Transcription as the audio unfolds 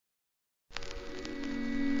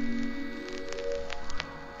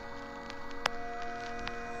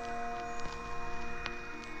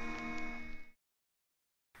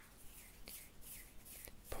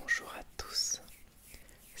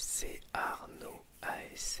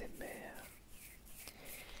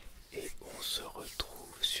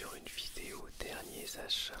derniers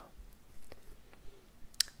achats.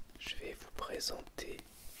 Je vais vous présenter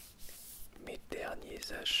mes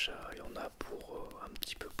derniers achats. Il y en a pour un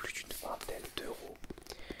petit peu plus d'une vingtaine d'euros.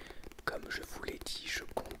 Comme je vous l'ai dit, je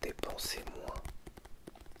compte dépenser moins.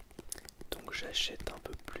 Donc j'achète un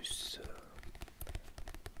peu plus,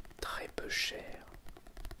 très peu cher.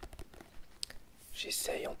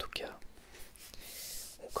 J'essaye en tout cas.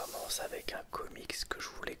 On commence avec un comics que je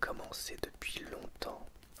voulais commencer depuis longtemps.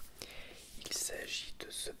 Il s'agit de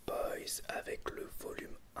The Boys avec le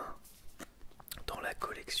volume 1 dans la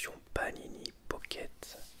collection Panini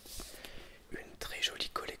Pocket. Une très jolie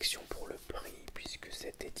collection pour le prix puisque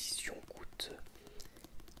cette édition coûte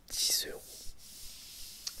 10 euros.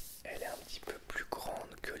 Elle est un petit peu plus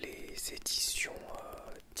grande que les éditions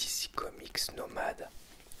DC Comics Nomade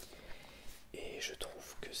et je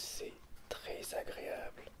trouve que c'est très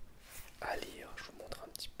agréable à lire. Je vous montre un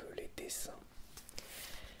petit peu les dessins.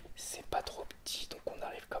 C'est pas trop petit donc on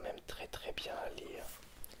arrive quand même très bien à lire.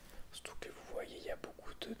 Surtout que vous voyez il y a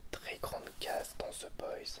beaucoup de très grandes cases dans The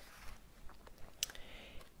Boys.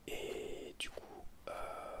 Et du coup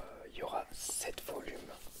il y aura 7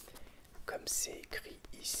 volumes. Comme c'est écrit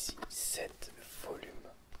ici, 7 volumes.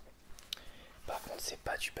 Par contre c'est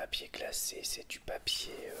pas du papier glacé, c'est du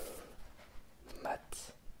papier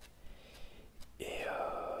mat. Et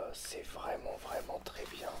c'est vraiment très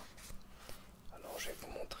bien. Alors je vais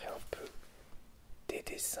vous montrer un peu des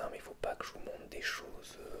dessins, mais il faut pas que je vous montre des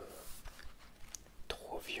choses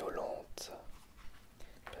trop violentes.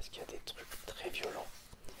 Parce qu'il y a des trucs très violents.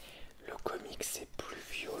 Le comic c'est plus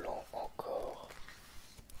violent encore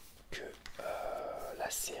que la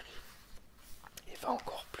série. Il va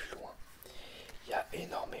encore plus loin. Il y a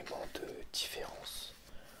énormément de différences.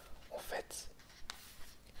 En fait,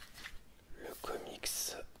 le comics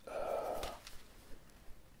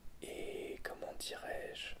et comment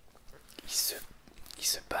dirais-je,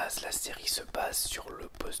 la série se base sur le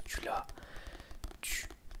postulat du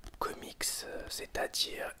comics,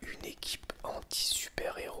 c'est-à-dire une équipe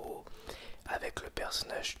anti-super-héros avec le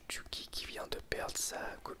personnage Tuki qui vient de perdre sa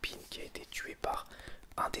copine qui a été tuée par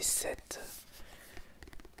un des 7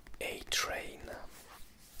 A-Train.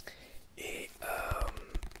 Et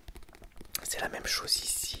c'est la même chose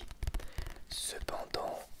ici.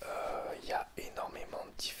 Cependant, il y a énormément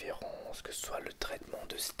de différences, que ce soit le traitement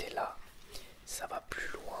de Stella, ça va plus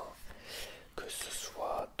loin, que ce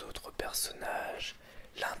soit d'autres personnages,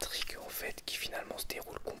 l'intrigue en fait qui finalement se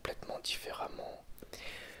déroule complètement différemment,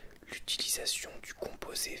 l'utilisation du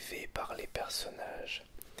composé V par les personnages,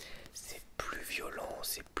 c'est plus violent,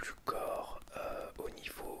 c'est plus gore au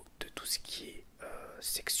niveau de tout ce qui est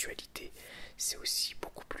sexualité, c'est aussi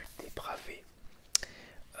beaucoup plus dépravé.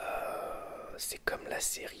 C'est comme la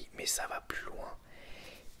série mais ça va plus loin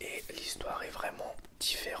et l'histoire est vraiment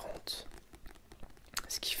différente,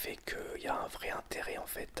 ce qui fait qu'il y a un vrai intérêt en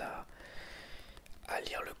fait à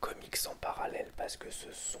lire le comics en parallèle parce que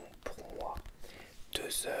ce sont pour moi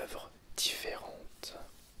deux œuvres différentes.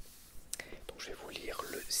 Donc je vais vous lire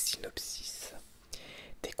le synopsis.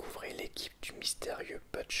 Découvrez l'équipe du mystérieux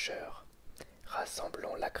Butcher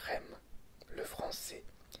rassemblant la crème, le Français,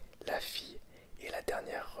 la fille et la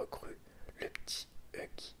dernière recrue, le petit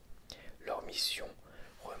Huggy. Leur mission,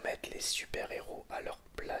 remettre les super-héros à leur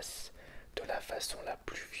place de la façon la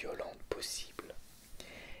plus violente possible.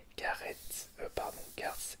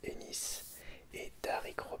 Garth Ennis et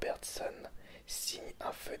Derek Robertson signent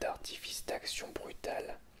un feu d'artifice d'action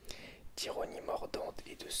brutale, d'ironie mordante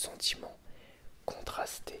et de sentiments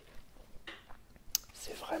contrastés.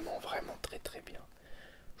 C'est vraiment très bien.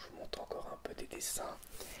 Je vous montre encore un peu des dessins.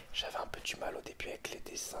 J'avais un peu du mal au début avec les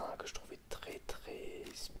dessins que je trouvais très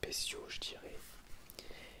spéciaux, je dirais.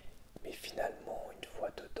 Mais finalement, une fois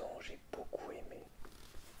dedans, j'ai beaucoup aimé.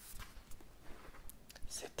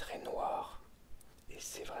 C'est très noir et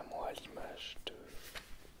c'est vraiment à l'image de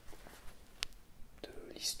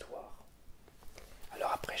l'histoire.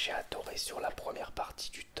 Alors après, j'ai adoré sur la première partie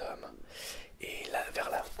du tome. Et là, vers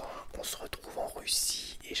la fin, on se retrouve en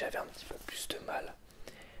Russie et j'avais un petit peu plus de mal.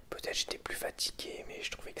 Peut-être j'étais plus fatigué, mais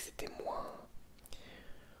je trouvais que c'était moins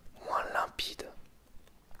limpide.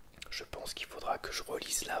 Je pense qu'il faudra que je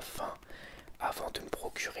relise la fin avant de me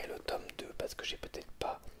procurer le tome 2 parce que j'ai peut-être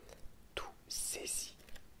pas tout saisi.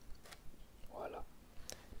 Voilà.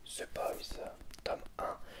 The Boys, tome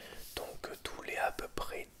 1. Donc tous les à peu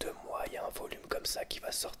près 2 mois, il y a un volume comme ça qui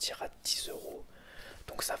va sortir à 10 euros.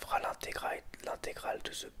 Donc ça fera l'intégrale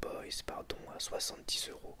de The Boys, pardon, à 70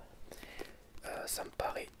 euros. Ça me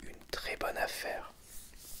paraît une très bonne affaire.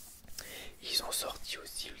 Ils ont sorti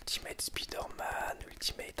aussi Ultimate Spider-Man,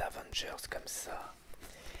 Ultimate Avengers comme ça.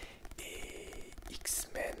 Et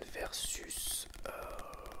X-Men versus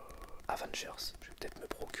Avengers. Je vais peut-être me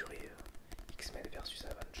procurer X-Men versus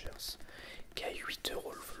Avengers, qui a 8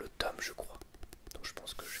 € le tome, je crois. Donc je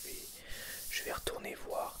pense que je vais retourner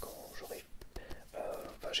voir quand j'aurai...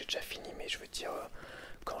 Enfin, j'ai déjà fini, mais je veux dire,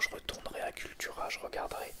 quand je retournerai à Cultura, je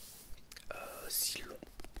regarderai si long.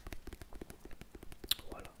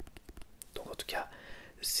 Voilà. Donc en tout cas,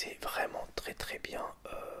 c'est vraiment très très bien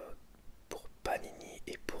pour Panini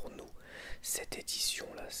et pour nous. Cette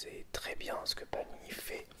édition là, c'est très bien ce que Panini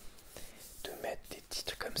fait, de mettre des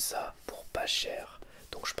titres comme ça pour pas cher.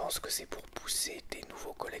 Donc je pense que c'est pour pousser des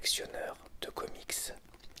nouveaux collectionneurs de comics,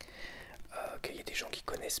 qu'il y ait des gens qui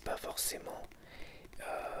connaissent pas forcément,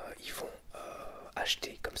 ils vont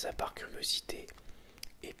acheter comme ça par curiosité,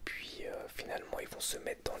 et puis finalement ils vont se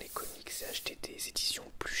mettre dans les comics et acheter des éditions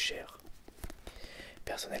plus chères.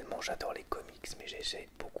 Personnellement j'adore les comics, mais j'essaie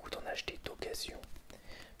beaucoup d'en acheter d'occasion,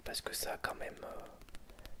 parce que ça quand même,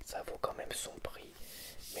 ça vaut quand même son prix.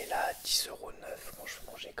 Mais là à 10,09 €,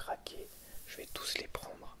 franchement j'ai craqué, je vais tous les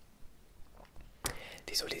prendre.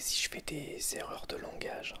 Désolé si je fais des erreurs de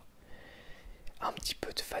langage, un petit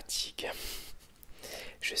peu de fatigue.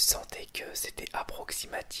 Je sentais que c'était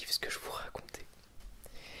approximatif ce que je vous racontais.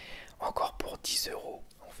 Encore pour 10 €,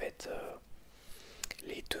 en fait,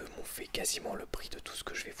 les deux m'ont fait quasiment le prix de tout ce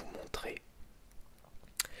que je vais vous montrer.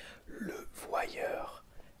 Le Voyeur,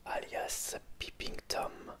 alias Peeping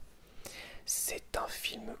Tom, c'est un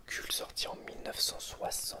film culte sorti en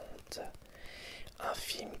 1960. Un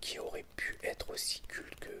film qui aurait pu être aussi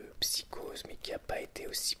culte que Psychose, mais qui n'a pas été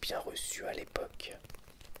aussi bien reçu à l'époque.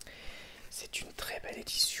 C'est une très belle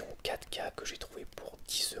édition 4K que j'ai trouvée pour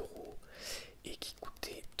 10 € et qui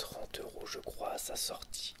coûtait 30 € je crois à sa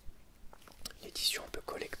sortie. Une édition un peu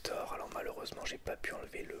collector, alors malheureusement j'ai pas pu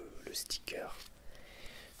enlever le sticker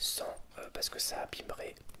parce que ça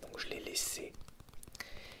abîmerait, donc je l'ai laissé.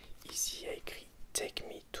 Ici il y a écrit Take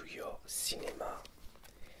me to your cinema.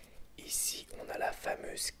 Ici on a la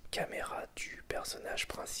fameuse caméra du personnage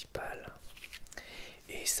principal.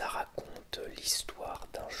 Et ça raconte l'histoire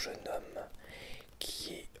d'un jeune homme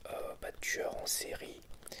qui est tueur en série.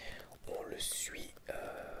 On le suit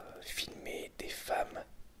filmer des femmes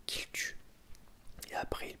qu'il tue. Et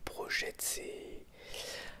après il projette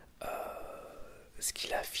ce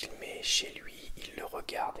qu'il a filmé chez lui, il le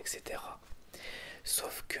regarde, etc.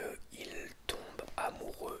 Sauf qu'il tombe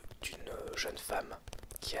amoureux d'une jeune femme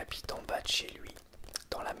qui habite en bas de chez lui,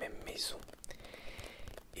 dans la même maison.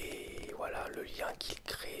 Et voilà, le lien qu'il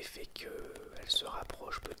crée fait qu'elle se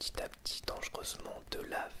rapproche petit à petit dangereusement de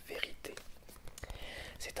la vérité.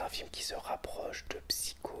 C'est un film qui se rapproche de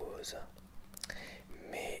Psychose,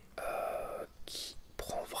 mais qui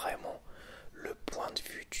prend vraiment le point de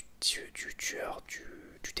vue du tueur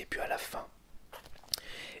du début à la fin.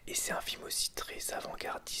 Et c'est un film aussi très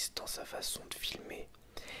avant-gardiste dans sa façon de filmer.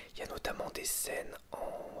 Il y a notamment des scènes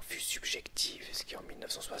en vue subjective, ce qui en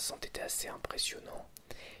 1960 était assez impressionnant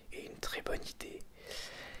et une très bonne idée.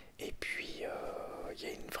 Et puis il y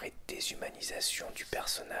a une vraie déshumanisation du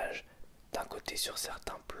personnage, d'un côté sur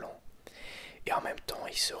certains plans, et en même temps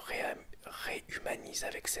il se réhumanise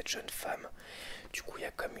avec cette jeune femme. Du coup il y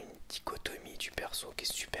a comme une dichotomie du perso qui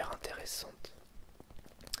est super intéressante.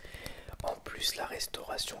 En plus la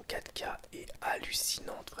restauration 4K est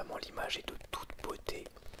hallucinante, vraiment l'image est de toute beauté.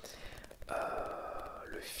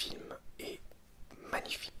 Le film est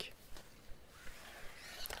magnifique.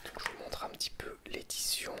 Donc, je vous montre un petit peu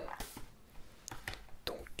l'édition.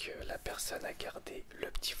 Donc la personne a gardé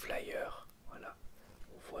le petit flyer. Voilà,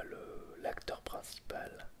 on voit l'acteur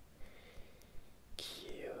principal qui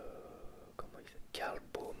est comment il s'appelle, Karl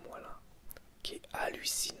Baum, voilà, qui est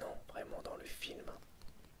hallucinant vraiment dans le film.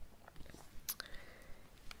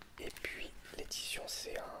 Et puis l'édition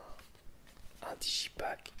c'est un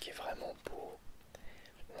digipack qui est vraiment beau.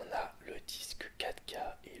 On a le disque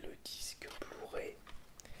 4K et le disque Blu-ray.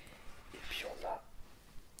 Et puis on a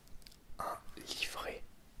un livret,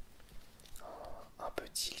 un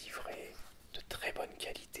petit livret de très bonne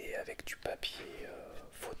qualité avec du papier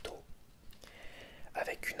photo,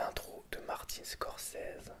 avec une intro de Martin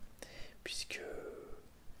Scorsese, puisque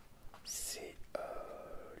c'est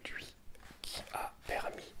lui qui a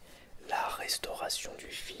permis la restauration du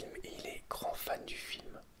film et il est grand fan du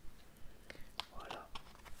film. Voilà.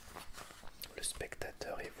 Le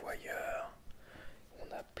spectateur est voyeur.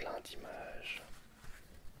 On a plein d'images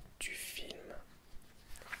du film.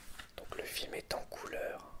 Donc le film est en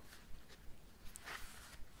couleur.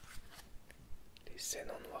 Les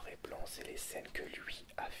scènes en noir et blanc, c'est les scènes que lui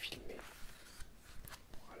a filmées.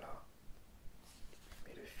 Voilà.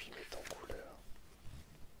 Mais le film est en couleur.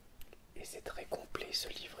 Et c'est très complet ce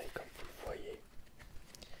livret, comme vous le voyez.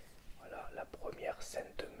 Voilà, la première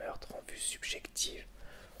subjective.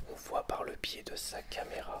 On voit par le biais de sa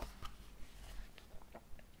caméra.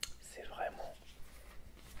 C'est vraiment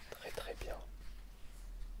très très bien.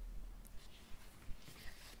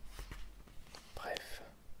 Bref,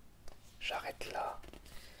 j'arrête là.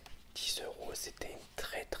 10 €, c'était une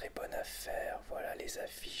très très bonne affaire. Voilà les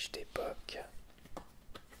affiches d'époque.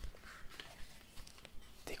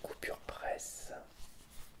 Des coupures presse.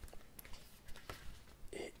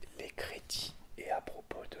 Et les crédits. Et à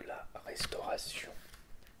propos de la restauration,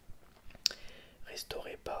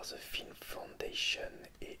 restauré par The Film Foundation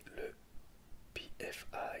et le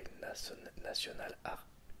PFI National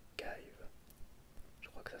Archive. Je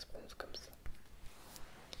crois que ça se prononce comme ça.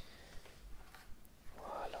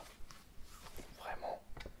 Voilà. Vraiment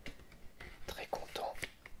très content.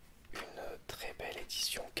 Une très belle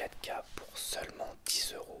édition 4K pour seulement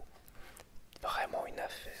 10 €. Vraiment une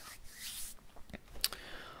affaire.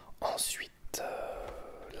 Ensuite,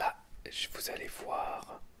 là, vous allez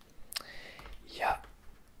voir, il y a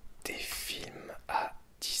des films à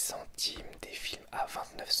 10 centimes, des films à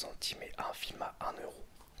 29 centimes et un film à 1 euro.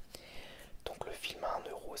 Donc le film à 1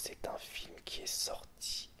 euro, c'est un film qui est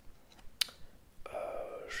sorti,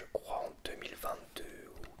 je crois en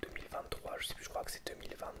 2022 ou 2023, je sais plus, je crois que c'est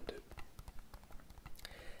 2022.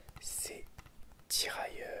 C'est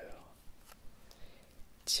Tirailleurs.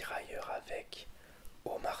 Tirailleurs avec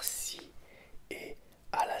Omar Sy et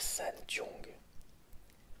Alassane Diong.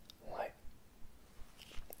 Ouais.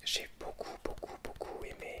 J'ai beaucoup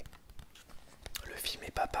aimé. Le film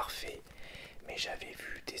est pas parfait, mais j'avais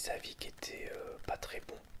vu des avis qui étaient pas très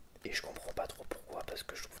bons. Et je comprends pas trop pourquoi, parce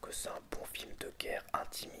que je trouve que c'est un bon film de guerre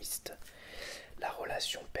intimiste. La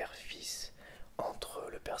relation père-fils entre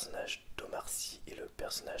le personnage d'Omar Sy et le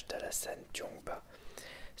personnage d'Alassane Diong,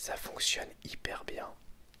 ça fonctionne hyper bien.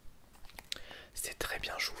 C'est très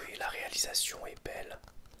bien joué, la réalisation est belle.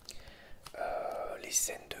 Les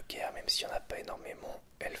scènes de guerre, même s'il n'y en a pas énormément,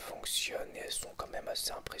 elles fonctionnent et elles sont quand même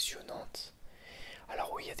assez impressionnantes.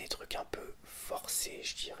 Alors oui, il y a des trucs un peu forcés,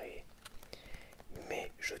 je dirais,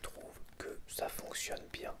 mais je trouve que ça fonctionne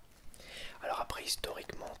bien. Alors après,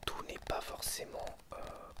 historiquement, tout n'est pas forcément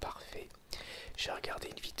parfait. J'ai regardé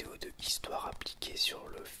une vidéo de histoire appliquée sur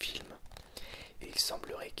le film, et il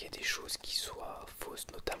semblerait qu'il y ait des choses qui soient fausses,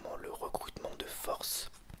 notamment le recrutement de force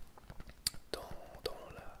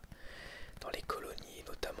dans les colonies,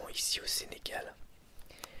 notamment ici au Sénégal.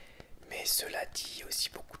 Mais cela dit, aussi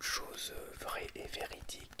beaucoup de choses vraies et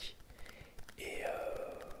véridiques. Et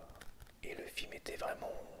le film était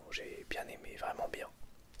vraiment, j'ai bien aimé, vraiment bien.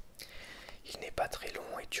 Il n'est pas très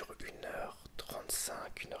long, il dure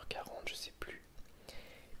 1h35, 1h40, je sais plus.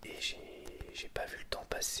 Et j'ai pas vu le temps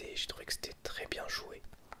passer, j'ai trouvé que c'était très bien joué.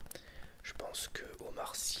 Je pense que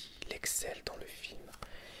Omar Sy l'excelle dans le film.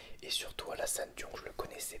 Et surtout Alassane Diong, je le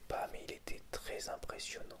connaissais pas, mais il était très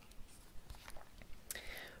impressionnant.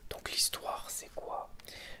 Donc l'histoire, c'est quoi?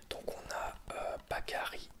 Donc on a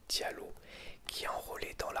Bakary Diallo qui est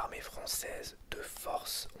enrôlé dans l'armée française de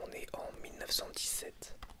force. On est en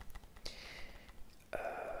 1917.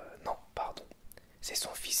 Non, pardon. C'est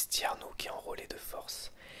son fils Tierno qui est enrôlé de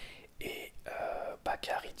force. Et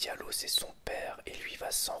Bakary Diallo, c'est son père, et lui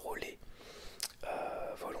va s'enrôler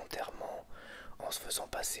volontairement en se faisant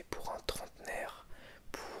passer pour un trentenaire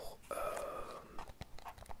pour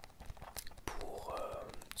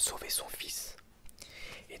sauver son fils.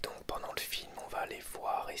 Et donc pendant le film, on va aller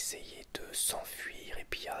voir essayer de s'enfuir, et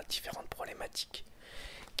puis il y a différentes problématiques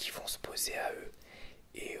qui vont se poser à eux.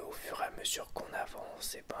 Et au fur et à mesure qu'on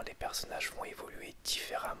avance, et les personnages vont évoluer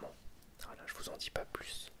différemment. Voilà, je vous en dis pas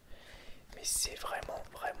plus. Mais c'est vraiment,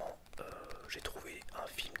 j'ai trouvé un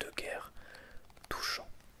film de guerre touchant.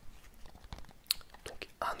 Donc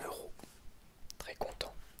 1 euro, très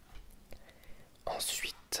content.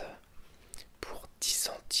 Ensuite, pour 10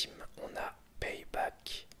 centimes, on a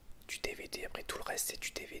Payback du DVD. Après tout le reste c'est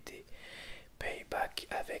du DVD. Payback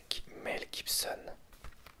avec Mel Gibson.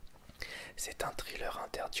 C'est un thriller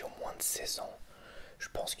interdit aux moins de 16 ans. Je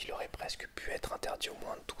pense qu'il aurait presque pu être interdit aux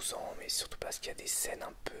moins de 12 ans, mais surtout parce qu'il y a des scènes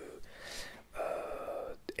un peu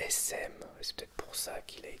SM. C'est peut-être pour ça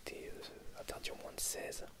qu'il a été interdit aux moins de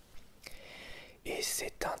 16. Et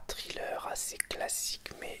c'est un thriller assez classique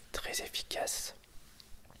mais très efficace,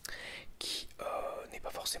 qui n'est pas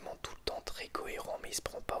forcément tout le temps très cohérent, mais il se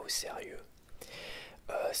prend pas au sérieux.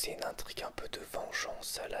 C'est une intrigue un peu de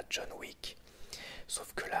vengeance à la John Wick.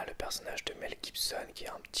 Sauf que là, le personnage de Mel Gibson, qui est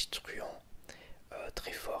un petit truand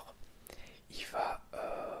très fort, il va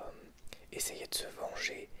essayer de se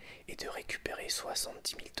venger et de récupérer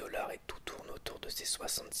 70 000 $, et tout tourne autour de ces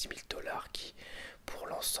 70 000 $ qui, pour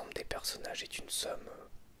l'ensemble des personnages, est une somme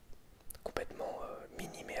complètement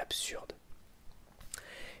minime et absurde.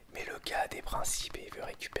 Mais le gars a des principes et il veut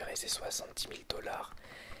récupérer ses 70 000 dollars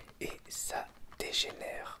et ça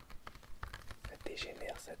dégénère.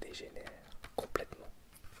 Ça dégénère complètement.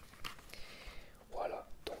 Voilà,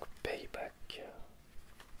 donc Payback.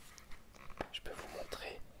 Je peux vous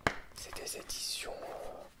montrer. C'est des éditions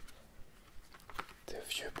de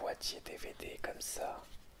vieux boîtiers DVD comme ça,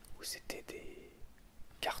 où c'était des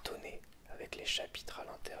cartonnés avec les chapitres à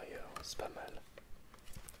l'intérieur. C'est pas mal.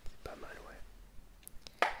 C'est pas mal,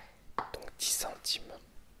 ouais. Donc 10 centimes.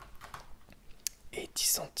 Et 10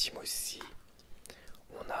 centimes aussi.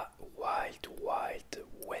 On a Wild Wild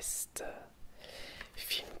West,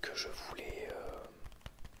 film que je voulais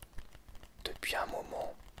depuis un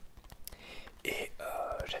moment et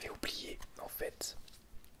j'avais oublié en fait.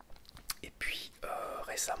 Et puis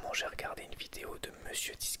récemment j'ai regardé une vidéo de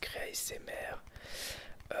Monsieur Discret ASMR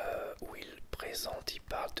où il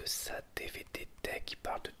parle de sa DVD Tech, il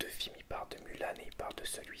parle de deux films, il parle de Mulan et il parle de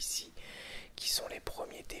celui-ci qui sont les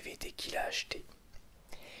premiers DVD qu'il a achetés.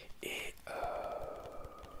 Et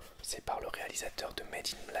c'est par le réalisateur de Made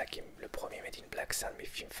in Black, et le premier Made in Black c'est un de mes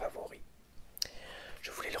films favoris.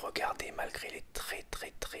 Je voulais le regarder malgré les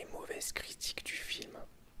très mauvaises critiques du film.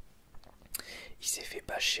 Il s'est fait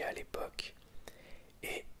bâcher à l'époque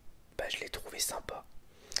et je l'ai trouvé sympa.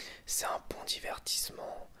 C'est un bon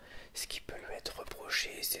divertissement. Ce qui peut lui être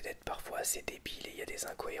reproché, c'est d'être parfois assez débile et il y a des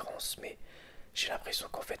incohérences, mais j'ai l'impression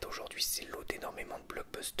qu'en fait aujourd'hui c'est l'eau d'énormément de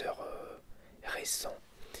blockbusters récents.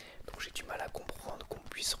 Donc j'ai du mal à comprendre qu'on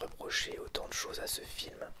puisse reprocher autant de choses à ce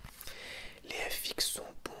film. Les FX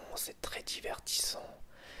sont bons, c'est très divertissant.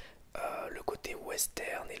 Le côté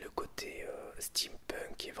western et le côté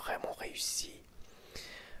steampunk est vraiment réussi.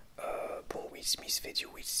 Bon, Will Smith fait du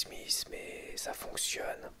Will Smith, mais ça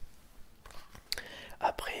fonctionne.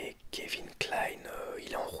 Après, Kevin Kline,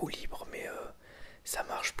 il est en roue libre, mais ça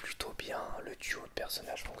marche plutôt bien. Le duo de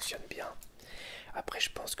personnages fonctionne bien. Après,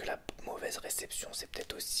 je pense que la mauvaise réception, c'est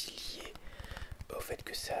peut-être aussi lié au fait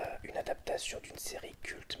que c'est une adaptation d'une série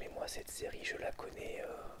culte. Mais moi, cette série, je la connais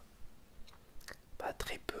pas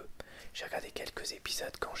très peu. J'ai regardé quelques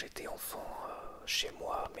épisodes quand j'étais enfant chez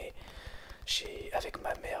moi, mais avec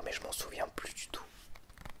ma mère, mais je m'en souviens plus du tout.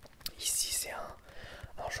 Ici, c'est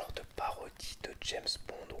un genre de parodie de James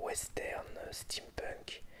Bond western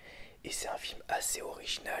steampunk. Et c'est un film assez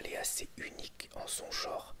original et assez unique en son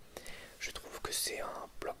genre. Je trouve que c'est un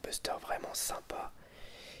blockbuster vraiment sympa.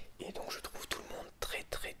 Et donc je trouve tout le monde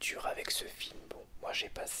très dur avec ce film. Bon, moi j'ai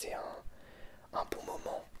passé un bon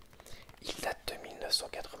moment. Il date de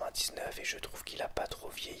 1999 et je trouve qu'il a pas trop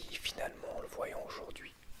vieilli finalement en le voyant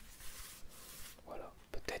aujourd'hui. Voilà,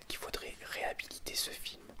 peut-être qu'il faudrait réhabiliter ce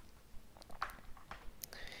film.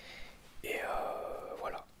 Et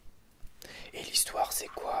voilà. Et l'histoire c'est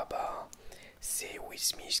quoi? C'est Will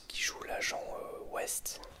Smith qui joue l'agent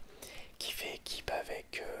West, qui fait équipe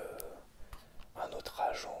avec un autre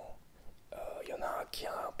agent. Il y en a un qui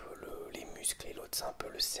a un peu les muscles et l'autre c'est un peu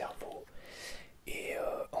le cerveau. Et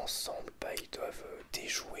ensemble, ils doivent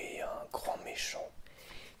déjouer un grand méchant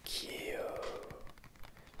qui est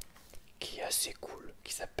assez cool,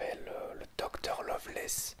 qui s'appelle le Docteur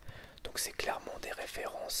Loveless. Donc c'est clairement des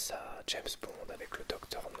références à James Bond avec le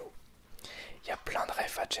Docteur No. Il y a plein de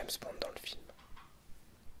refs à James Bond dans le film.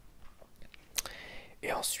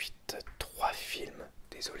 Et ensuite, 3 films.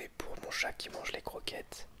 Désolé pour mon chat qui mange les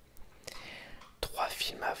croquettes. 3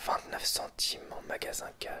 films à 29 centimes en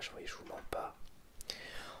magasin cash, oui, je vous mens pas.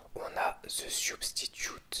 On a The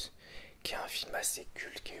Substitute, qui est un film assez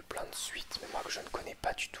culte, qui a eu plein de suites, mais moi que je ne connais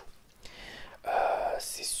pas du tout.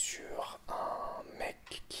 C'est sur un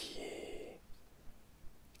mec qui est...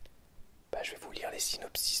 je vais vous lire les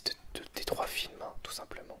synopsis des 3 films, hein, tout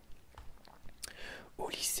simplement. Au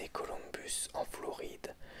lycée Columbus, en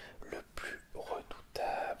Floride, le plus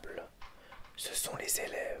redoutable, ce sont les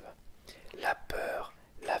élèves. La peur,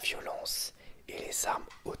 la violence et les armes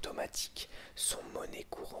automatiques sont monnaie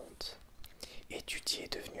courante. Étudier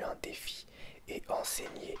est devenu un défi et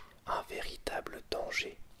enseigner un véritable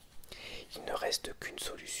danger. Il ne reste qu'une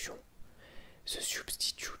solution. The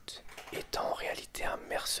Substitute étant en réalité un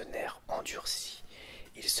mercenaire endurci,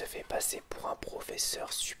 il se fait passer pour un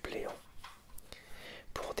professeur suppléant.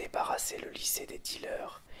 Pour débarrasser le lycée des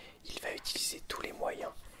dealers, il va utiliser tous les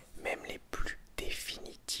moyens, même les plus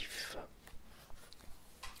définitifs.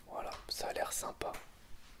 Voilà, ça a l'air sympa.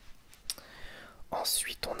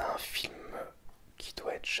 Ensuite, on a un film qui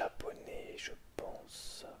doit être japonais, je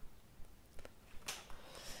pense.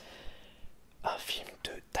 Un film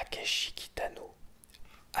de Takeshi Kitano,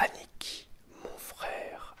 Aniki, mon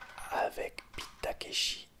frère, avec Pete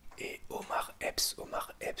Takeshi et Omar Epps.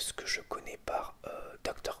 Omar Epps que je connais par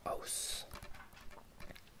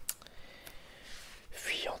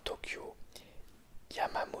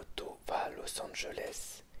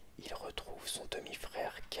Angeles, il retrouve son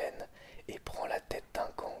demi-frère Ken et prend la tête d'un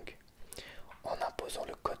gang. En imposant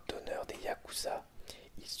le code d'honneur des Yakuza,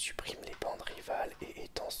 il supprime les bandes rivales et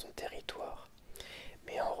étend son territoire.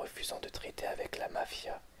 Mais en refusant de traiter avec la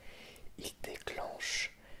mafia, il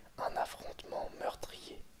déclenche un affrontement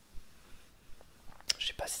meurtrier. Je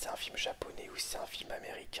sais pas si c'est un film japonais ou si c'est un film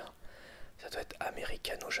américain. Ça doit être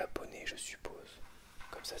américano-japonais, je suppose.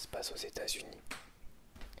 Comme ça se passe aux États-Unis.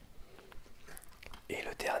 Et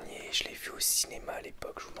le dernier, je l'ai vu au cinéma à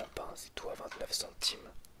l'époque, je vous mens pas, c'est tout à 29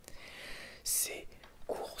 centimes. C'est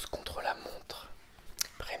Course contre la montre.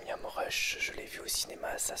 Premium Rush, je l'ai vu au cinéma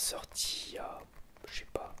à sa sortie il y a, je sais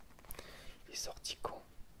pas, il est sorti quand?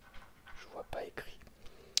 Je vois pas écrit.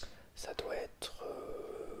 Ça doit être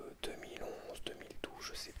 2011, 2012,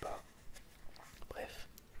 je sais pas. Bref,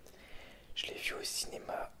 je l'ai vu au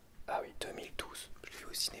cinéma, ah oui, 2012, je l'ai vu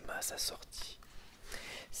au cinéma à sa sortie.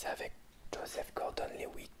 C'est avec Joseph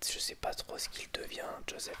Gordon-Levitt, je sais pas trop ce qu'il devient,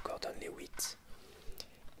 Joseph Gordon-Levitt.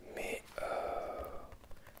 Mais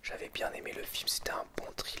j'avais bien aimé le film, c'était un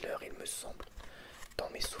bon thriller il me semble, dans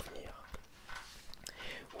mes souvenirs.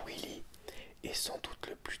 Willy est sans doute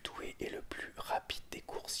le plus doué et le plus rapide des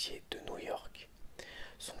coursiers de New York.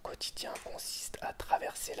 Son quotidien consiste à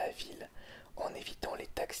traverser la ville en évitant les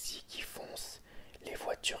taxis qui foncent, les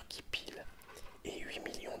voitures qui pilent et 8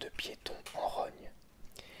 millions de piétons en rogne.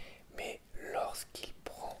 Mais lorsqu'il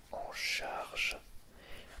prend en charge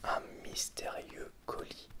un mystérieux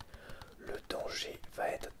colis, le danger va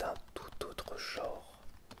être d'un tout autre genre.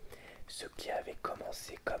 Ce qui avait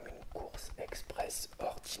commencé comme une course express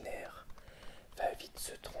ordinaire va vite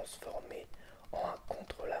se transformer en un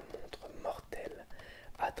contre-la-montre mortel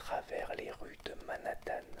à travers les rues de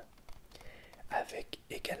Manhattan. Avec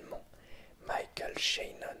également Michael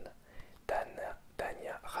Shannon,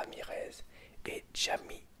 Dania Ramirez et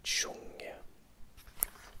Jamie Chung.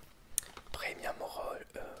 Premium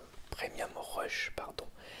Rush,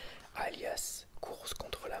 alias Course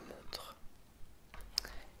contre la montre.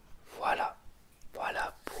 Voilà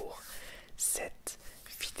pour cette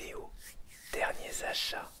vidéo Derniers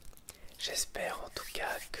achats. J'espère en tout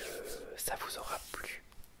cas que ça vous aura plu.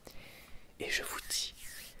 Et je vous dis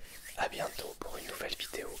à bientôt pour une nouvelle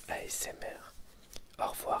vidéo ASMR. Au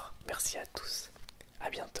revoir, merci à tous, à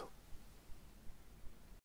bientôt.